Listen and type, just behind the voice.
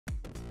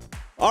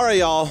All right,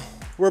 y'all.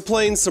 We're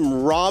playing some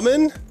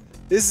Rawmen.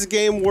 This is a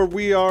game where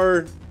we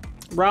are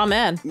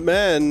Rawmen.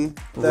 Men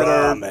that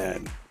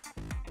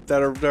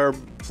are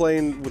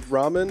playing with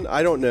ramen.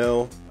 I don't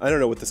know. I don't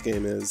know what this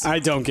game is. I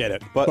don't get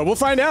it, but we'll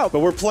find out.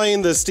 But we're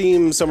playing the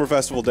Steam Summer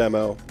Festival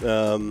demo.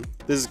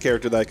 This is a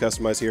character that I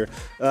customize here.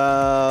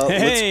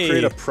 Let's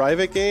create a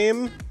private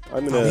game.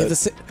 I'm gonna. We have the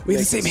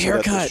same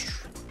haircut.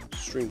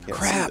 Stream can't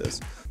Crap. see this.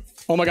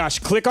 Oh my gosh!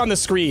 Click on the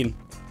screen.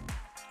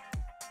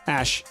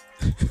 Ash.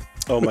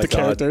 Oh with my the god.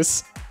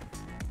 characters.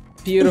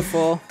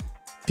 Beautiful.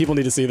 People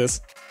need to see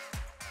this.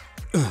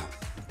 I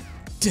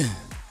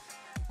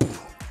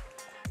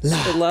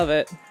love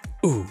it.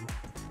 Ooh.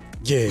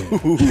 Yeah.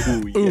 Ooh,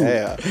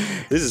 yeah.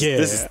 This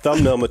is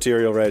thumbnail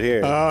material right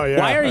here. Oh yeah.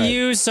 Why are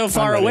you so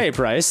far away,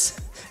 Price?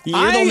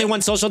 You're the only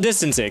one social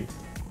distancing.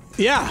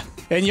 Yeah.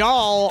 And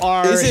y'all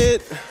are. Is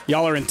it?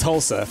 Y'all are in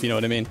Tulsa, if you know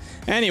what I mean.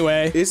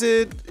 Anyway. Is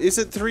it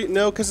 3?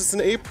 No, because it's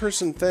an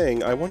 8-person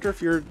thing. I wonder if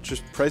you're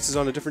just Price is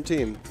on a different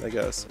team. I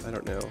guess. I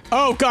don't know.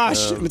 Oh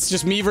gosh, it's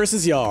just me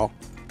versus y'all.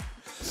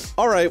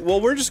 All right.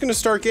 Well, we're just gonna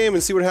start game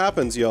and see what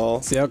happens,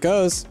 y'all. See how it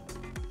goes.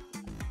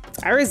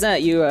 I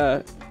resent you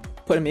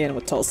putting me in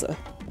with Tulsa.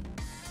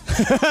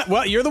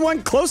 Well, you're the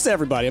one close to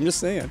everybody. I'm just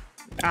saying.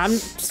 I'm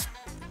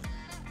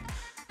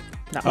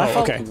not my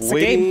fault. Okay. It's a game.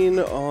 Waiting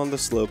on the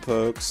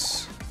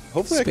slowpokes.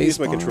 Hopefully I can use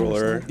my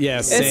controller.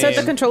 Yes. It said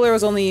the controller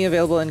was only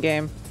available in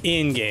game.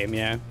 In game,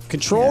 yeah.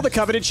 Control the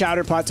coveted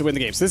chowder pot to win the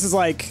game. So this is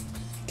like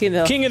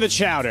King of the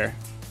chowder.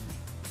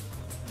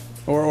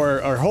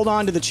 Or hold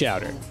on to the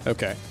chowder.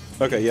 Okay.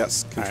 Okay,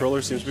 yes.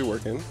 Controller seems to be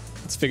working.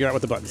 Let's figure out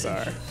what the buttons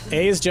are.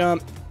 A is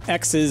jump,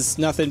 X is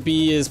nothing,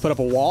 B is put up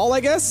a wall, I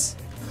guess?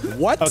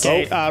 What?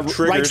 Okay, right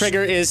triggers.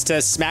 trigger is to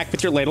smack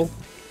with your ladle.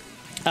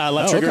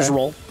 Left trigger is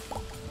roll.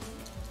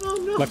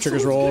 Left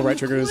trigger's roll, right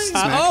trigger's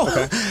smack.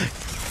 Okay.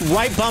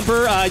 Right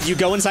bumper, you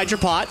go inside your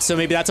pot, so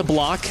maybe that's a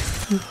block.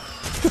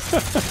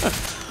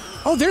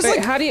 Oh, there's Wait,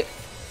 like how do you?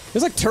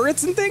 there's like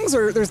turrets and things,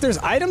 or there's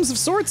items of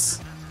sorts.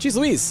 Jeez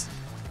Louise.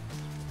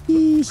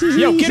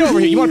 Yo, get over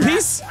here. You want a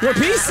piece? You want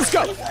a piece? Let's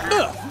go. Oh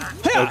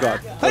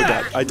god. Oh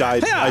god. I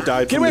died. I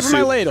died Get from away the from my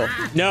soup. ladle.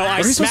 No, I are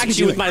you supposed to smacked be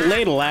you with doing? my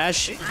ladle,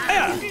 Ash.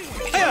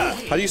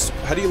 How do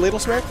you ladle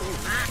smack?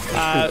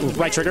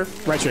 Right trigger.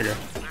 Right trigger.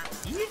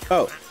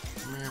 Oh.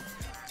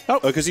 Oh,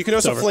 because you can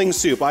also over. fling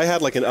soup. I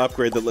had like an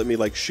upgrade that let me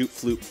like shoot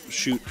soup.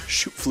 Shoot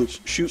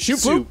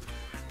floop.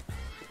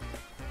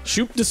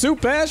 Shoot the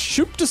soup, Ash.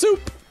 Shoot the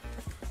soup.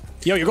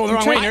 Yo, you're going the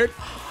wrong way, nerd.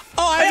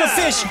 Oh, I have a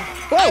fish.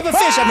 I have a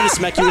fish. I'm gonna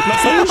smack you with my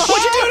fish.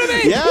 What'd you do to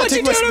me? Yeah, What'd take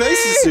you my do to me?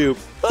 spicy soup.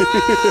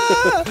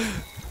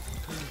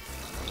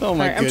 Oh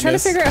my I'm goodness. trying to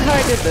figure out how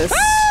I did this.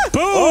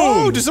 Boom!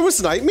 Oh, did someone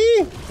snipe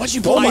me? What'd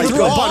you Oh my threw a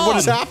god, bomb. what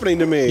is happening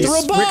to me?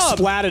 Rick bomb.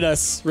 splatted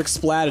us. Rick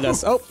splatted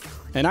us. Oh,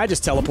 and I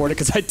just teleported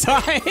because I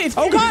died.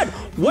 Oh god,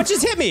 what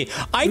just hit me?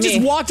 I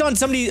just walked on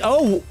somebody.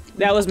 Oh,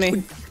 That was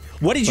me.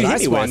 what did you I hit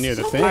me spawned with? near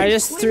the thing. I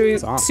just threw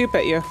on. soup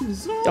at you.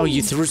 Oh,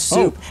 you threw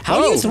soup. How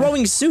are you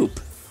throwing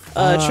soup?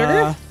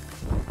 Trigger?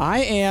 I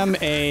am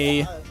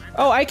a...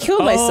 Oh, I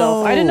killed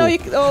myself. I didn't know you.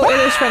 Oh, it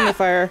is friendly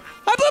fire.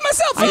 I blew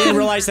myself I didn't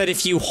realize that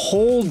if you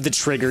hold the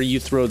trigger, you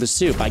throw the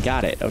soup. I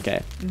got it.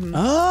 Okay.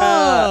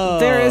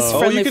 There is Oh,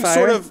 friendly you can fire.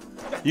 sort of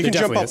you can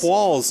jump definitely up is.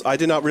 walls. I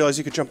did not realize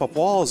you could jump up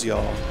walls,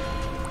 y'all.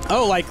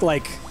 Oh, like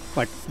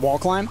wall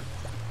climb?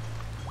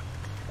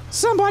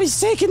 Somebody's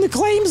taking the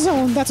claim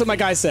zone. That's what my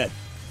guy said.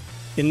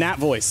 In that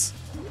voice.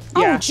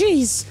 Yeah. Oh,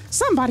 jeez.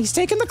 Somebody's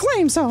taking the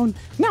claim zone.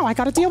 Now I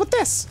gotta deal with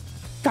this.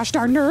 Gosh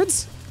darn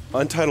nerds.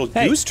 Untitled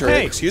goose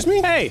turret. Excuse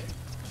me? Hey.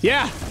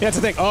 Yeah, that's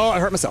the thing. Oh, I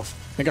hurt myself.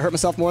 I think I hurt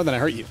myself more than I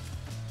hurt you.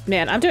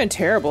 Man, I'm doing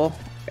terrible.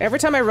 Every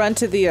time I run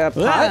to the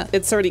pot,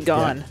 it's already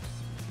gone.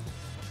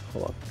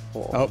 Hold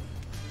on. Oh.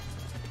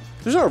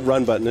 There's not a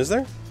run button, is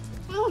there?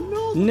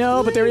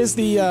 No, but there is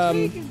the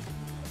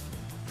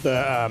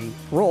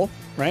roll,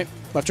 right?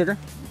 Left trigger.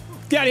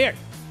 Get out of here.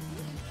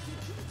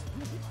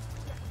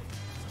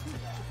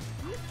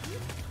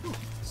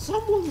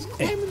 Someone's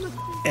climbing the...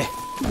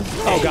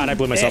 Oh god, I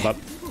blew myself up.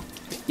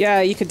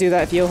 Yeah, you could do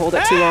that if you hold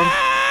it too long.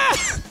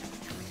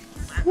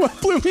 What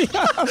blew me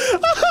up?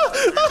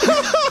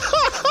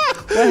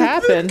 What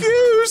happened?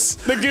 Goose!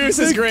 The goose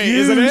is great,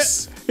 isn't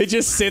it? It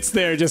just sits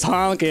there, just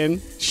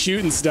honking,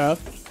 shooting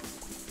stuff.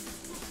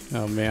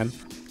 Oh man,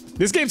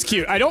 this game's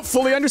cute. I don't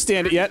fully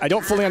understand it yet. I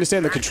don't fully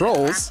understand the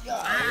controls.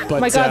 But Oh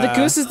my god, the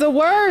goose is the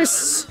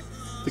worst.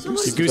 Your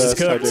goose is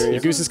cooked. Your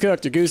goose is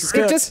cooked. Your goose is It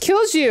cooked. just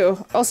kills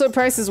you. Also,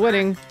 Price is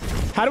winning.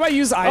 How do I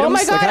use items? Oh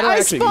my god, Like, how do I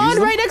actually use spawned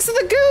them? right next to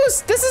the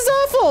goose. This is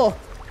awful.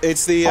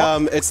 It's the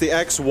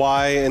X,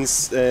 Y, and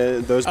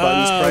those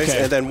buttons, Price,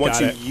 okay. and then once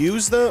Got you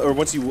use them, or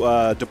once you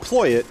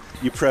deploy it,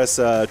 you press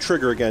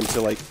trigger again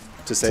to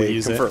say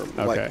Use confirm. it?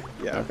 Okay. Like,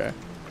 yeah. Okay.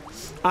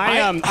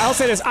 I'll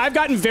say this. I've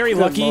gotten very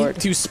lucky Lord.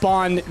 to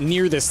spawn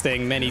near this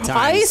thing many I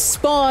times.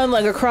 spawn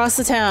like across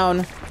the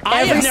town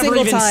I every have never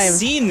single even time.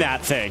 seen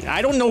that thing.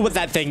 I don't know what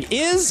that thing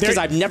is because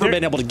I've never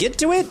been able to get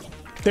to it.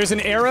 There's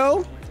an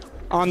arrow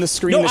on the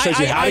screen No, that shows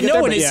you how I to get know,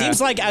 there, and but it yeah. seems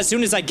like as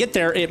soon as I get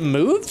there, it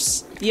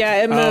moves.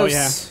 Yeah, it moves. Oh,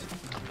 yeah.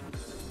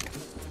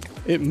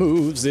 It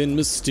moves in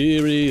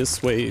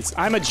mysterious ways.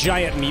 I'm a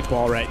giant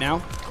meatball right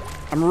now.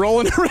 I'm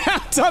rolling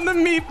around on the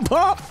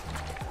meatball.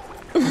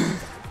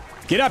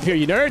 Get up here,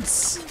 you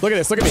nerds. Look at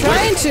this, look at me.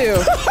 Trying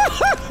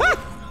to.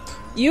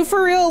 You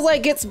for real,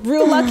 like, it's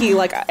real lucky.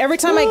 Like, every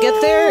time I get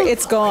there,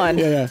 it's gone.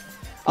 Yeah, yeah.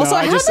 Also, No,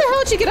 how the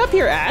hell did you get up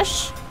here,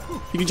 Ash?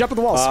 You can jump at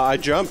the walls. I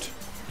jumped.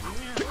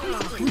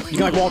 You can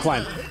like wall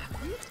climb.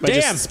 By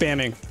Damn. just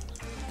spamming,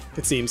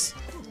 it seems.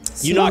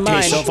 You knocked me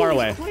mine. so far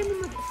away.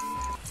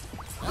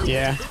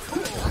 Yeah.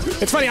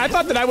 It's funny, I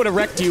thought that I would have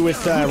wrecked you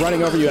with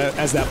running over you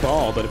as that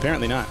ball, but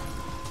apparently not.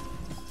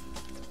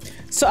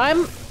 So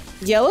I'm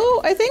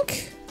yellow, I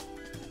think?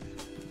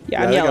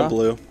 Yeah, I'm I think yellow. I'm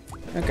blue.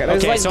 Okay,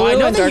 there's Okay, like so blue I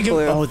know and that dark you can.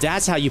 blue. Oh,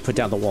 that's how you put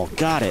down the wall.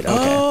 Got it. Okay.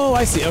 Oh,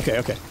 I see. Okay,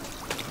 okay.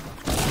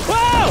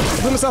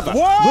 Whoa! Blew myself up.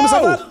 Whoa! Blew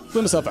myself up.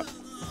 Blew myself up.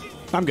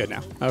 I'm good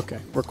now. Okay,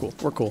 we're cool.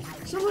 We're cool.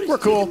 We're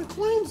cool.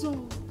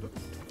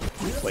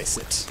 Place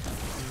it.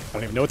 I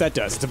don't even know what that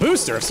does. It's a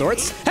booster of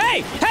sorts.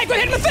 Hey! Hey, quit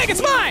hitting the thing!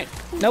 It's mine!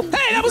 Nope.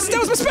 Hey, that was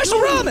my special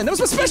ramen! That was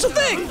my special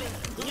thing!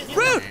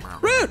 Rude!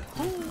 Rude!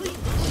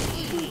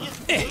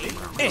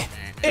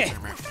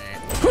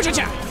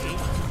 Hoo-cha-cha!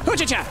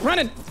 Hoo-cha-cha!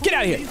 Running! Get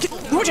out of here!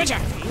 Hoo-cha-cha!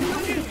 Give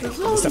me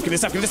this stuff, give me this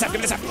stuff, give me this stuff,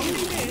 give me this stuff!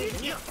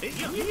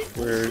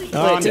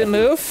 Wait, did it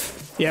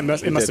move? Yeah, it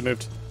must have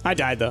moved. I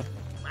died, though.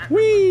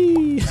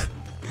 Whee!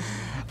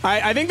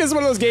 I think this is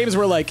one of those games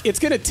where, like, it's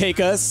gonna take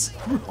us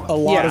a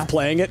lot Yeah. of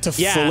playing it to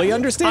Yeah. fully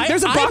understand.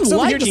 There's a I'm box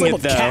over here just liking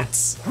labeled it, though.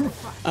 cats.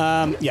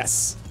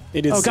 Yes.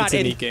 It is. Oh god, it's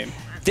a neat game.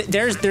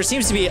 There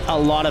seems to be a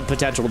lot of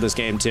potential with this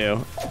game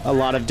too. A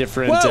lot of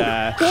different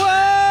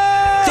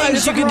Whoa!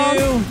 things you can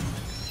do.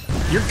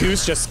 Your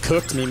goose just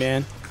cooked me,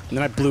 man. And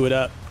then I blew it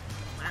up.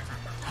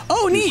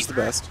 Oh, neat! It's the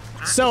best.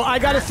 So I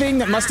got a thing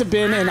that must have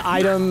been an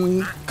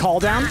item call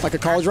down, like a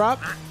call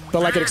drop,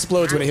 but like it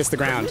explodes when it hits the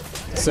ground.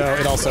 So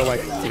it also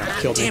like, you know,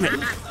 killed me. Damn it!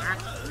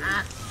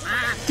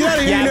 Get out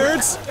of here, Yeah, you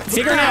nerds!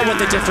 Figuring out what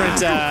the different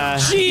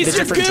Jeez, the your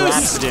different goose!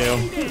 drops do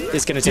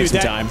is gonna take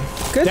Dude, some time.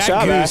 Good That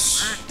job,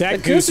 goose. Ash.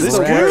 That goose goose is is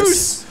the rare.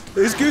 Goose!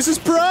 This goose is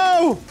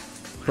pro!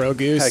 Pro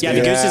goose. Heck Yeah,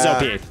 the goose is Yeah.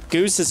 OP.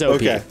 Goose is OP.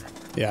 Okay.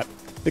 Yeah.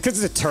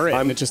 Because it's a turret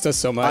and it just does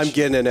so much. I'm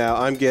getting it now.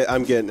 I'm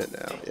getting it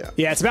now. Yeah.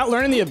 Yeah, it's about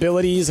learning the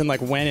abilities and like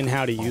when and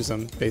how to use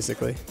them,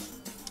 basically.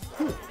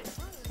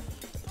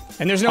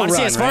 And there's no Honestly,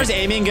 run, as far right? as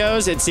aiming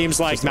goes, it seems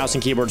like mouse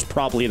and keyboard's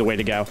probably the way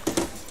to go.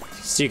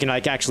 So you can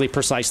like actually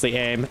precisely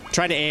aim.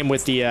 Try to aim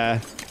with the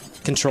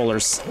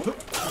controllers.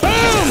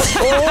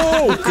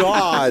 Oh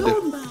God!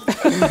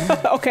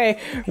 Okay,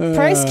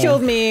 Price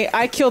killed me.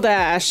 I killed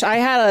Ash. I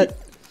had a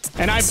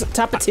And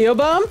Tapatio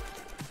bomb.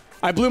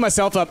 I blew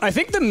myself up. I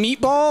think the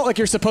meatball, like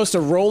you're supposed to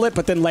roll it,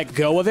 but then let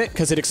go of it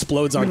because it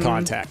explodes on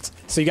contact.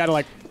 So you gotta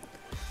like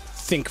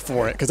think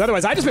for it, because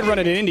otherwise I just been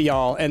running it into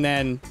y'all and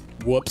then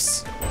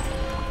whoops.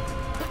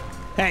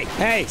 Hey,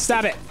 hey,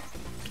 stop it.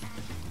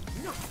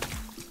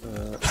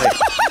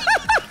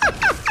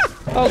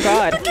 Oh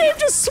God. The game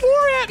just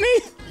swore at me.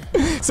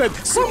 Said,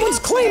 someone's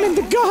claiming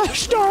the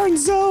gosh darn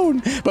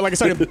zone. But like I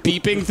started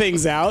beeping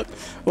things out.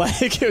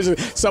 Like it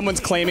was someone's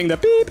claiming the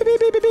beep, beep,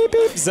 beep, beep, beep,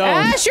 beep zone.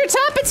 Ash, your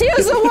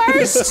Tapatio's the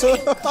worst.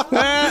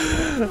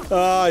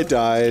 Oh, I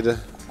died.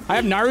 I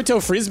have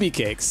Naruto Frisbee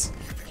cakes.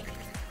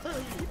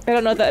 I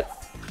don't know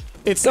that.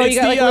 It's, Oh, it's you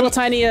got the, like little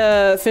tiny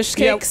fish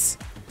yeah. cakes.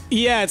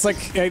 Yeah, it's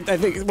like, I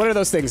think, what are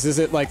those things? Is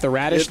it like the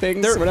radish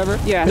things or whatever?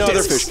 Yeah. No, they're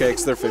Discs. fish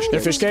cakes. They're fish cakes.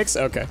 They're fish cakes?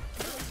 Okay.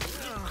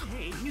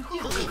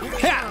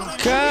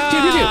 Pew,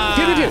 pew, pew,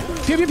 pew,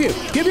 pew, pew, pew,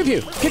 pew, pew,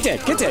 pew. Get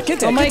dead, get dead, get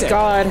dead. Oh my get dead.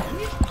 God.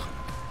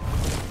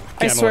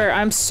 I Yeah, swear, boy.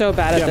 I'm so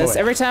bad at Yeah, this. boy.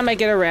 Every time I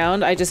get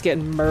around, I just get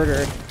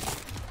murdered.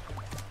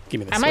 Give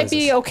me this. I what might is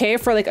be this? okay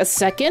for like a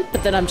second,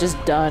 but then I'm just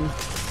done.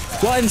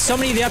 Well, and so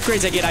many of the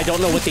upgrades I get, I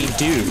don't know what they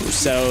do.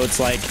 So it's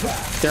like,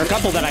 there are a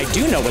couple that I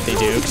do know what they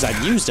do because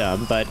I've used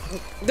them, but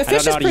The I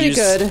fish don't know how is to pretty use-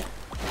 good.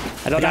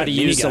 I don't know how got to a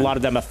use a minigun. lot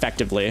of them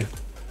effectively.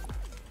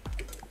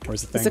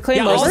 Where's the thing? Is the claim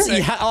Yeah, over?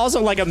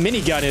 also, like a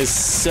minigun is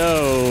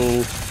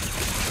so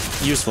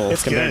useful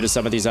It's compared good. to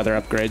some of these other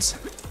upgrades.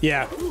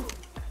 Yeah.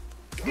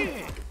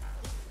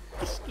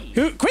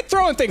 Who? Quit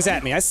throwing things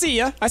at me. I see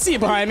ya. I see you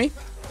behind me.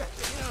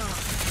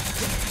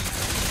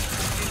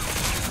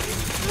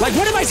 Like,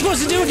 what am I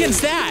supposed to do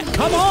against that?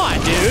 Come on,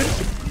 dude.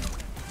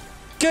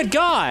 Good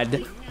God.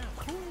 Did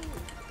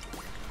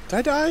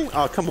I die?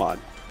 Oh, come on.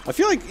 I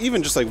feel like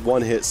even just like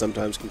one hit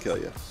sometimes can kill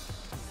you.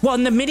 Well,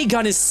 and the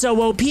minigun is so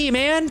OP,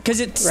 man, because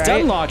it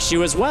stun locks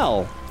you as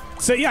well.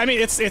 So yeah, I mean,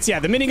 it's yeah.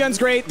 The minigun's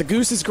great. The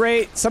goose is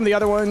great. Some of the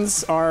other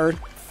ones are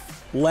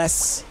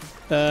less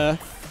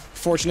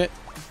fortunate.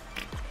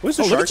 What's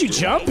the Oh, shark look at you do?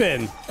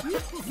 jumping.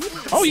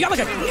 Oh, you got like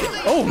a.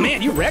 Oh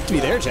man, you wrecked me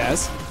there,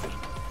 Jazz.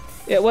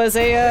 It was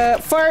a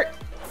fart.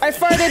 I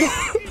farted.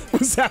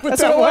 Was that what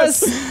That's that what it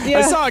was? was. Yeah.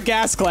 I saw a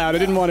gas cloud. I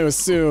didn't want to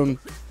assume.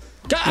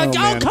 Oh,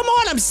 man. come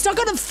on, I'm stuck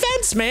on a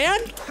fence, man.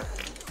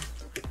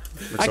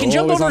 I can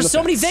jump always over on the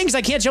so many fence. things.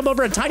 I can't jump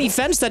over a tiny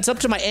fence that's up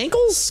to my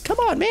ankles. Come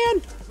on,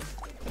 man.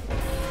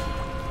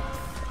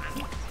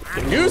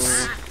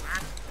 Goose.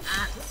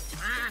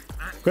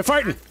 Quit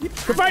farting.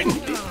 Quit farting.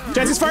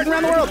 Jazzy's farting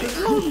around the world.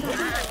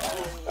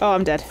 Oh,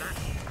 I'm dead.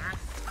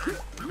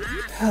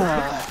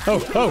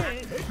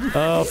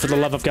 Oh, for the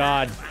love of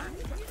God.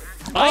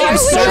 I am we're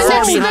so next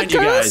far to the behind you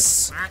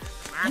goose.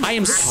 guys. I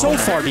am so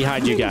far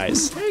behind you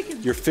guys.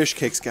 Your fish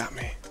cakes got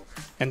me.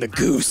 And the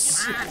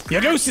goose.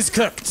 Your goose is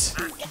cooked.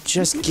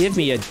 Just give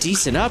me a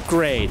decent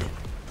upgrade.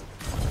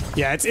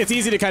 Yeah, it's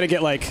easy to kind of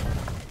get like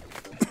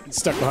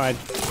stuck behind.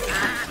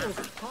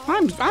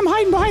 I'm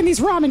hiding behind these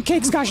ramen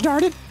cakes. Gosh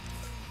darn it!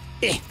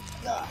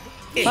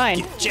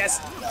 Fine. Jess,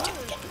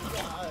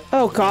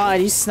 Oh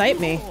God, you sniped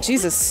me.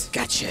 Jesus.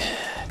 gotcha.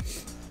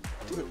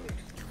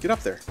 Get up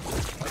there.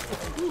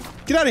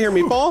 Get out of here,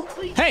 meatball.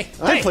 Hey,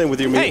 I'm hey, playing with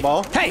your hey,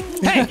 meatball. Hey,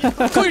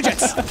 cool your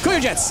jets. Cool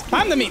your jets.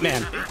 I'm the meat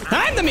man.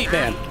 I'm the meat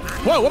man.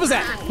 Whoa, what was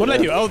that? What did I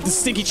do? Oh, the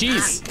stinky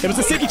cheese. It was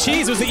the stinky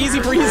cheese. It was the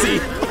easy breezy.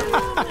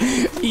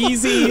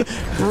 Easy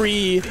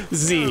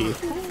breezy.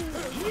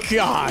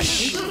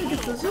 Gosh.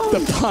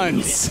 The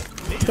puns.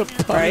 The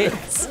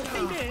puns.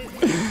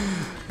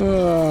 Right?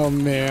 Oh,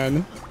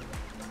 man.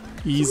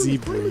 Easy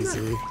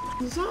breezy.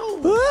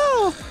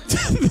 Ah!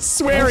 The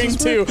swearing,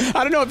 too.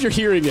 I don't know if you're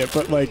hearing it,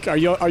 but, like, are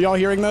y'all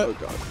hearing that? Oh,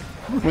 God.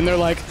 When they're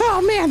like,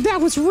 oh, man, that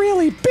was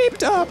really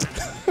beeped up.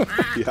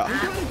 Yeah.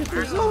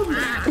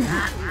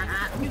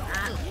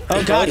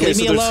 Oh God, Okay, leave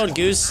so me there's- alone,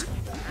 Goose.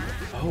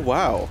 Oh,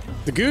 wow.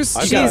 The goose?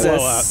 I You got gotta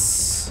blow up.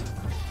 Jesus.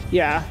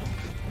 Yeah.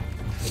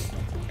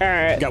 All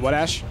right. You got what,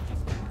 Ash?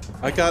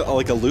 I got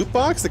like a loot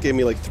box that gave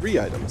me like 3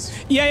 items.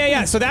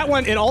 Yeah. So that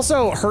one, it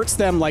also hurts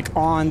them like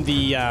on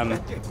the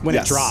when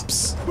Yes. it drops.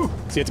 So you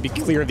have to be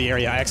clear of the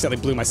area. I accidentally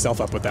blew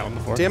myself up with that one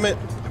before. Damn it.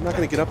 I'm not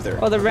going to get up there.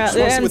 Oh, the I just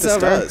wanna see what round's this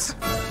over. does.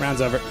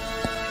 Round's over.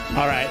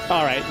 All right.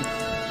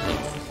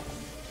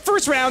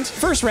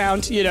 First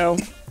round. You know,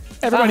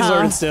 everybody's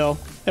learning still.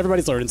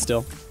 Everybody's learning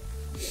still.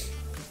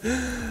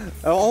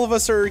 All of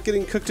us are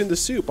getting cooked into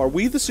soup. Are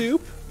we the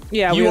soup?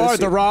 Yeah, You we are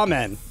the soup.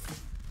 Rawmen,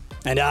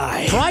 and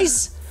I.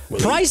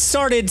 Price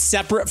started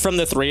separate from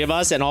the 3 of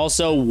us and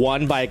also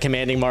won by a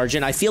commanding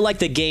margin. I feel like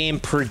the game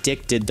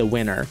predicted the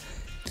winner.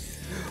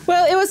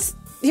 Well, it was.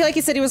 Like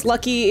you said, he was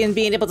lucky in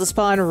being able to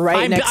spawn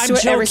right next to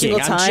it every single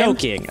time. I'm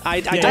joking.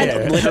 I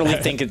don't literally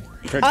think it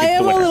predicted I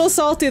am the a winner. little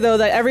salty though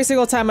that every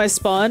single time I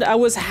spawned, I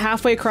was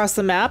halfway across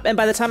the map, and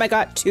by the time I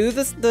got to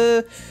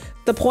the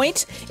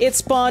point, it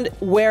spawned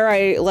where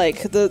I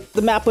the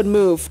map would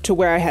move to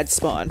where I had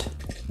spawned.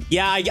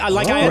 Yeah, I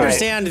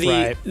understand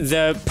Right.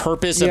 the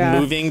purpose of Yeah.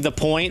 moving the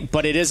point,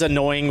 but it is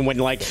annoying when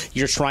like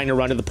you're trying to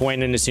run to the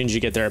point and as soon as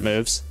you get there, it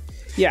moves.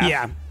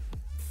 Yeah.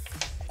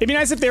 It'd be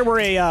nice if there were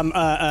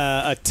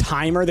a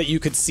timer that you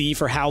could see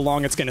for how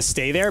long it's going to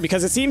stay there,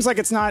 because it seems like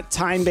it's not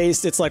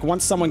time-based. It's like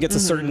once someone gets a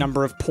certain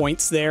number of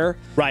points there,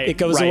 Right, it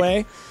goes right.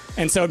 away.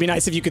 And so it'd be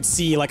nice if you could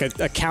see like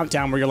a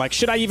countdown where you're like,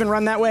 should I even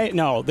run that way?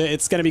 No,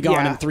 it's going to be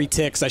gone Yeah. in 3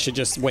 ticks. I should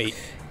just wait.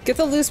 Get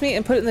the loose meat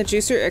and put it in the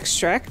juicer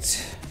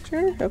extract.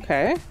 Sure.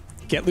 Okay.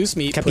 Get loose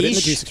meat, put it in the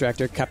Capiche? juice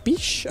extractor.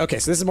 Capiche? Okay,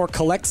 so this is more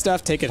collect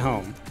stuff, take it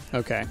home.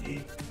 Okay.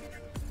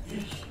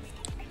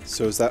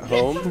 So is that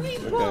home?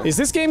 Okay. Is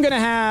this game going to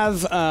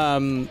have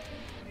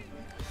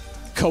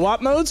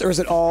co-op modes, or is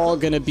it all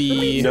going to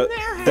be... No,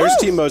 there's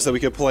team modes that we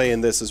could play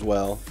in this as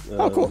well.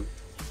 Oh, cool.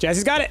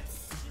 Jazzy's got it.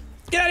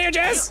 Get out of here,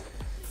 Jazz.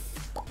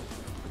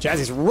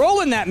 Jazzy's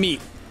rolling that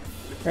meat.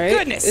 Right.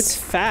 Goodness. It's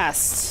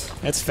fast.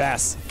 It's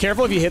fast.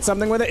 Careful if you hit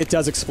something with it, it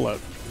does explode.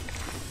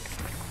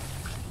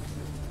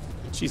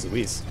 Jeez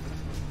Louise.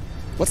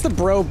 What's the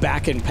bro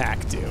back and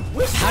pack do?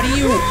 How do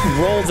you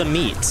roll the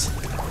meat?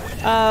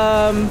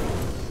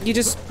 You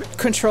just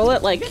control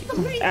it like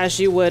as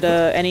you would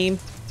anything.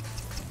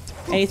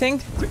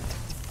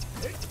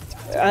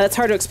 It's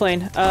hard to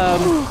explain.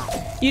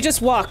 You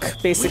just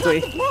walk basically.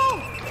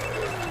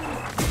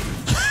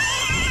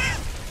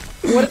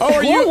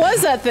 What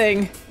was that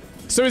thing?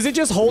 So is it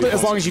just hold it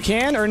as long as you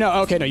can, or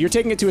no? Okay, no, you're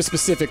taking it to a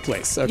specific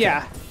place. Okay.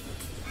 Yeah.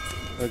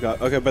 Oh god.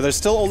 Okay, but there's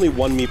still only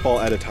 1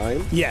 meatball at a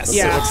time. Yes,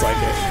 Yeah. it looks like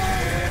it.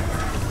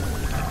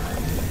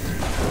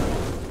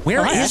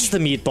 Where is the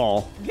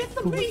meatball?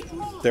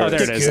 There, Oh,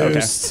 there it is. Okay.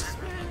 Goose.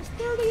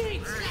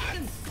 38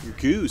 seconds.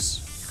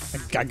 Goose. I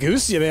got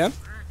goose, yeah, man.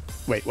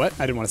 Wait, what?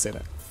 I didn't want to say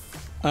that.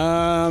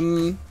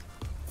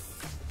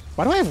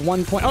 Why do I have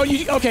 1 point? Oh,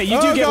 you okay? You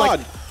do Oh, get God.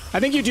 like, I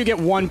think you do get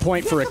 1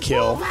 point for a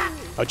kill.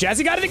 Oh,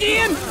 Jazzy got it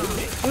again!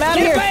 I'm out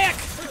of Get here. it back!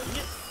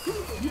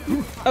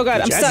 Oh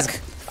god, I'm Jazz is- stuck.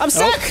 I'm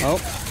stuck. Oh,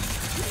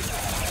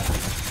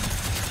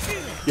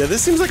 Yeah,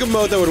 this seems like a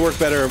mode that would work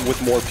better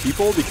with more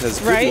people because,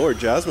 good Right? lord,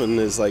 Jasmine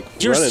is like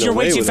You're running way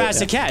away too with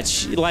fast it. to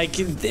catch. Like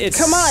it's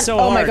Come on. so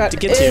Oh my hard god. to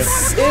get It to.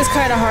 is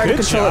kind of hard good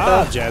to control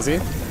job, it though. Jazzy.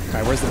 All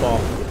right, where's the ball?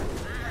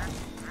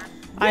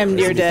 I am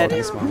near dead.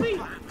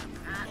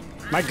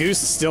 My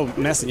goose is still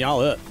messing y'all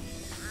up.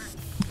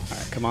 All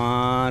right, come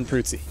on,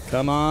 Prootsy.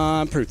 Come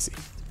on, Prootsy.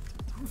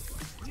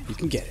 You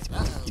can get it.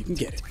 You can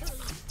get it.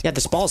 Yeah,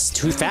 this ball's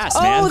too fast,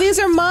 Oh, man. these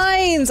are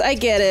mines. I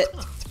get it.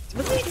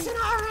 The meat's in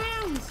our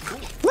hands.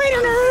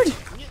 Later, nerd!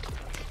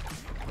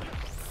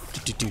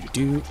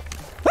 Do.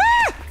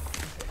 Ah!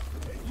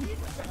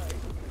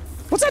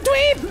 What's up,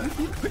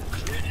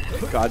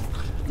 dweeb? God.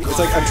 It's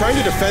like I'm trying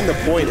to defend the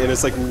point, and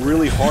it's like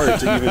really hard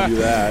to even do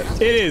that.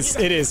 It is.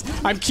 It is.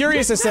 I'm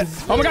curious as to.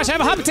 Oh my gosh! I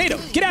have a hot potato.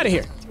 Get out of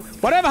here!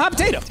 Why do I have a hot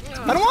potato?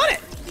 I don't want it.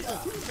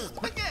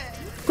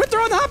 Quit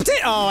throwing the hot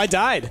potato! Oh, I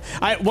died.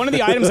 One of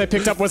the items I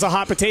picked up was a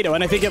hot potato,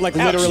 and I think it like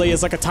literally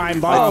is like a time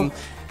bomb.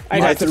 I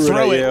have to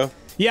throw it.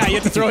 Yeah, you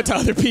have to throw it to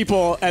other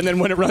people, and then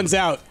when it runs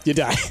out, you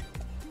die.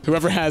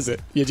 Whoever has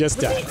it, you just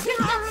die.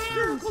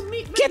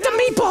 Get the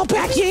meatball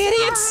back, you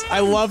idiots! I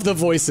love the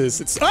voices.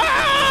 It's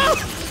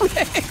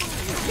Rick!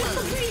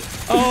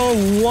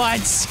 Oh,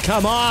 what?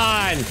 Come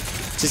on!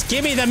 Just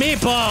give me the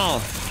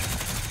meatball!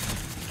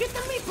 Get the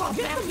meatball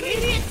back, you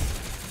idiot!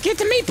 Get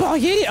the meatball,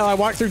 you idiot! Oh, I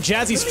walked through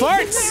Jazzy's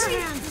farts!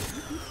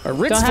 Or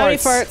Rick's Don't have any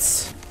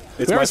farts. farts.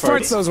 It's my Where's farts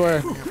farts. those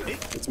were?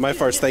 It's my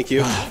farts. Thank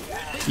you.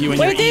 You and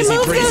Wait, your they easy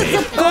moved breezy.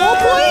 the goal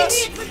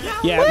point?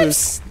 Yeah, What? it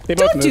moves. They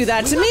both Don't move. do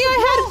that to me.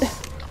 I had.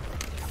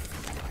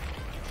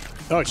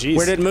 Oh, jeez.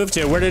 Where did it move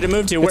to? Where did it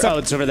move to? Where, up- oh,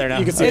 it's over there now.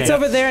 you can see It's Okay.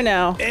 over there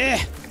now.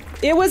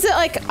 It wasn't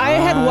like I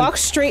had walked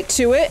straight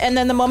to it, and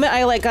then the moment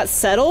I like got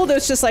settled, it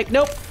was just like,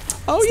 nope.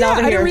 Oh It's yeah, not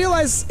over I didn't here.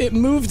 realize it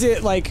moved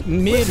it like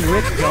mid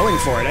Rick going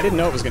for it. I didn't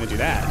know it was going to do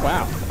that.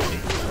 Wow.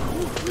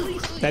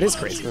 That is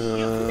crazy.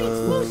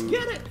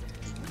 Get it!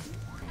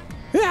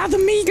 Ah, the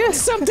meat.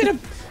 Something to,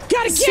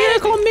 gotta get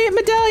Spherical meat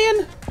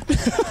medallion.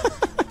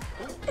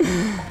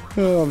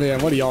 Oh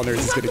man, one of y'all nerds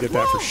is going to get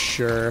that for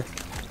sure.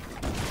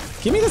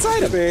 Give me this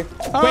item. Me.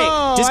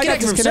 Oh,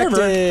 disconnect I got from server.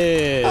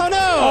 disconnected. Oh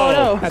no! Oh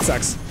no. That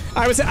sucks.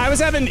 I was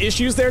having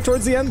issues there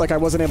towards the end. Like I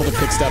wasn't able to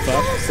pick stuff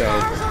up. So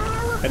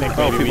I think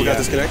Oh, maybe people we, got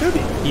disconnected?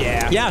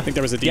 Yeah. Yeah. I think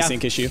there was a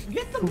desync issue.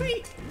 Get the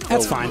meat!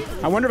 That's fine.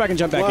 I wonder if I can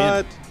jump back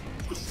What? in.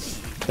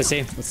 Let's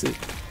see. Let's see.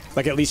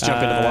 Like at least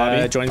jump into the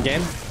lobby. Join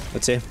game.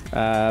 Let's see.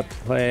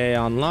 Play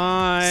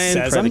online.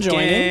 Says private I'm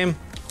joining. Game.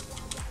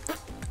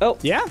 Oh.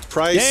 Yeah.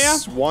 Price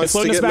Yeah. wants It's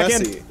loading to us get back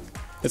messy. in.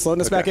 It's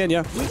loading us back in.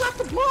 Yeah. We got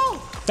the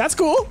ball! That's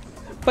cool.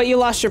 But you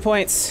lost your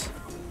points.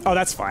 Oh,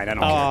 that's fine. I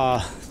don't care.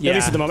 Yeah. At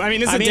least at the moment. I mean,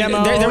 this is a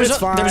demo. There was it's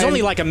fine. there was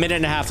only like a minute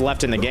and a half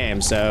left in the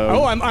game, so.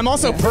 Oh, I'm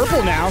also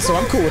purple now, so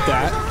I'm cool with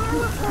that.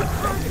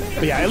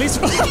 But yeah, at least.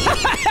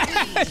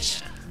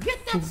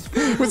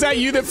 Was that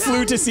you that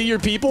flew to see your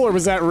people, or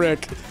was that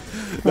Rick?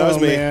 That was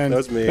me. Man. That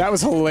was me. That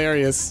was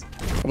hilarious.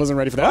 I wasn't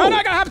ready for that. Oh, no,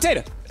 I got a hot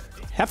potato.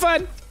 Have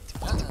fun.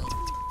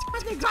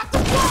 They got the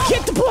ball!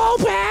 Get the ball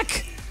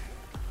back.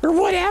 Or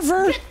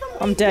whatever.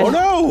 I'm dead. Oh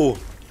no!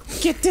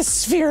 Get this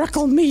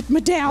spherical meat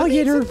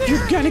medallion, or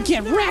you're gonna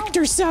get wrecked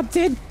or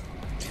something.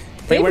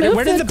 They Wait, where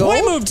moved did the goal?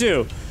 point move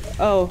to?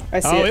 Oh, I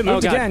see Oh, it. it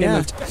moved God, again, it yeah.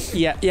 moved.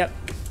 Yeah, yeah.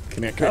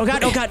 Come here, come here. Oh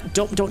god,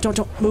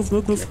 don't. Move.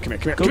 Come here,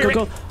 Go, come here.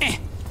 go.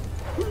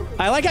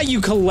 I like how you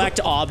collect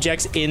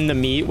objects in the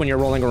meat when you're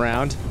rolling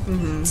around.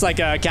 It's like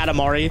a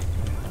Katamari.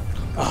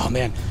 Oh,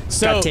 man. Got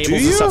So,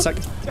 tables and stuff.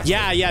 Like,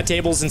 yeah,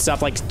 tables and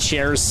stuff like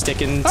chairs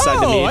sticking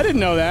inside the meat. I didn't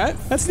know that.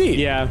 That's neat.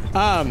 Yeah.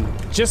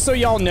 Just so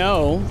y'all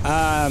know,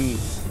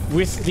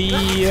 with the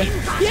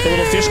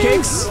little fish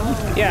cakes,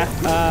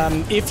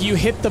 if you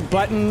hit the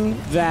button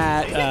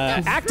that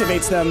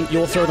activates them,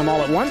 you'll throw them all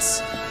at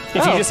once. If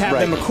you just have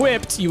them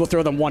equipped, you will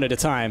throw them one at a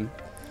time.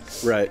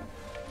 Right.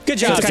 Good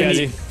job, it's kinda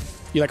Jazzy. neat.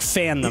 You like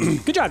fan them.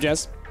 Good job,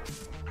 Jazz.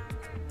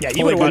 Yeah,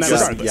 you Holy would have won that good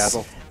job,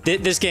 regardless.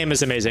 Yazzle. This game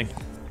is amazing.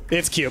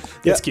 It's cute.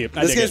 Yeah, It's cute.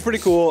 I This dig game's it. pretty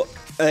cool.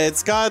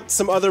 It's got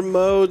some other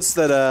modes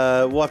that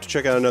we'll have to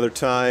check out another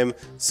time.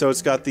 So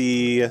it's got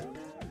the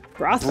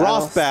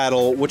Broth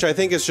Battle, which I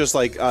think is just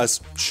like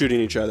us shooting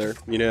each other.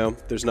 You know,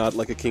 there's not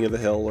like a King of the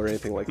Hill or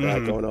anything like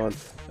that going on.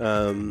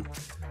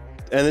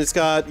 And it's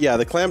got,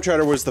 the Clam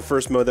Chowder was the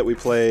first mode that we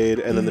played,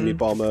 and then the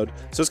Meatball mode.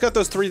 So it's got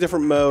those 3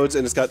 different modes,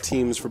 and it's got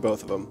teams for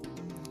both of them.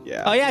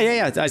 Yeah. Oh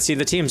yeah. I see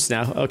the teams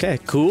now. Okay,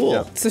 cool.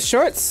 Yeah. It's the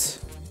shorts.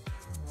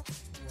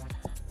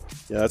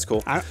 Yeah, that's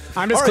cool. I'm just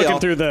All right, clicking y'all.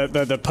 through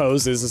the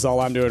poses is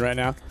all I'm doing right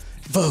now.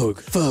 Vogue.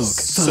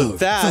 So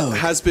that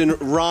has been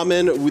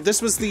Rawmen.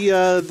 This was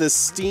the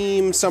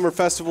Steam Summer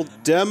Festival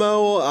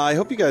demo. I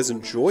hope you guys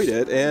enjoyed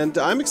it, and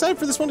I'm excited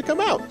for this one to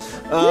come out.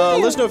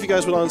 Let us know if you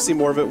guys would want to see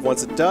more of it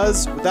once it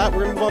does. With that,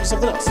 we're going to move on to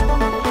something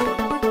else.